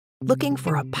Looking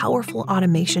for a powerful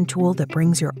automation tool that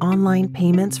brings your online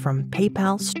payments from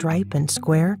PayPal, Stripe, and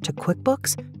Square to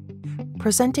QuickBooks?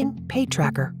 Presenting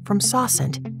PayTraQer from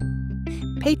Saasant.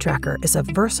 PayTraQer is a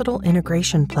versatile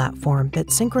integration platform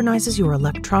that synchronizes your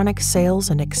electronic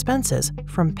sales and expenses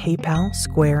from PayPal,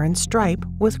 Square, and Stripe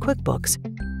with QuickBooks.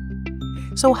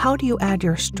 So how do you add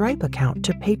your Stripe account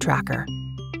to PayTraQer?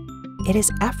 It is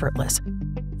effortless.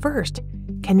 First,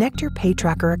 connect your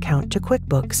PayTraQer account to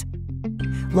QuickBooks.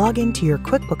 Log into your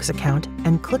QuickBooks account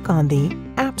and click on the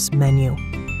Apps menu.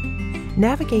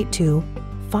 Navigate to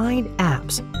Find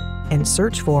Apps and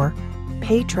search for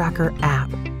PayTraQer App.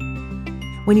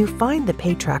 When you find the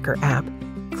PayTraQer app,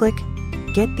 click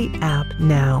Get the App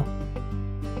Now.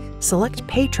 Select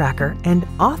PayTraQer and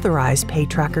authorize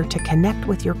PayTraQer to connect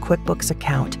with your QuickBooks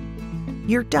account.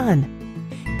 You're done!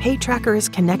 PayTraQer is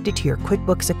connected to your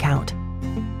QuickBooks account.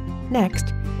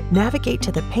 Next, navigate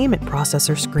to the Payment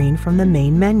Processor screen from the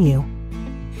main menu.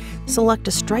 Select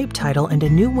a Stripe title and a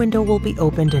new window will be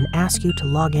opened and ask you to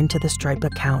log into the Stripe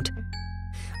account.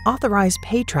 Authorize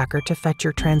PayTraQer to fetch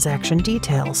your transaction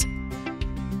details.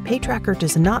 PayTraQer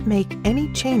does not make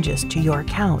any changes to your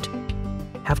account.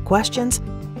 Have questions?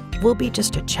 We'll be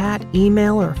just a chat,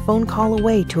 email, or phone call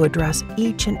away to address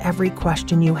each and every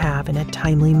question you have in a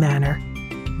timely manner.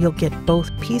 You'll get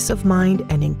both peace of mind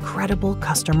and incredible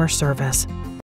customer service.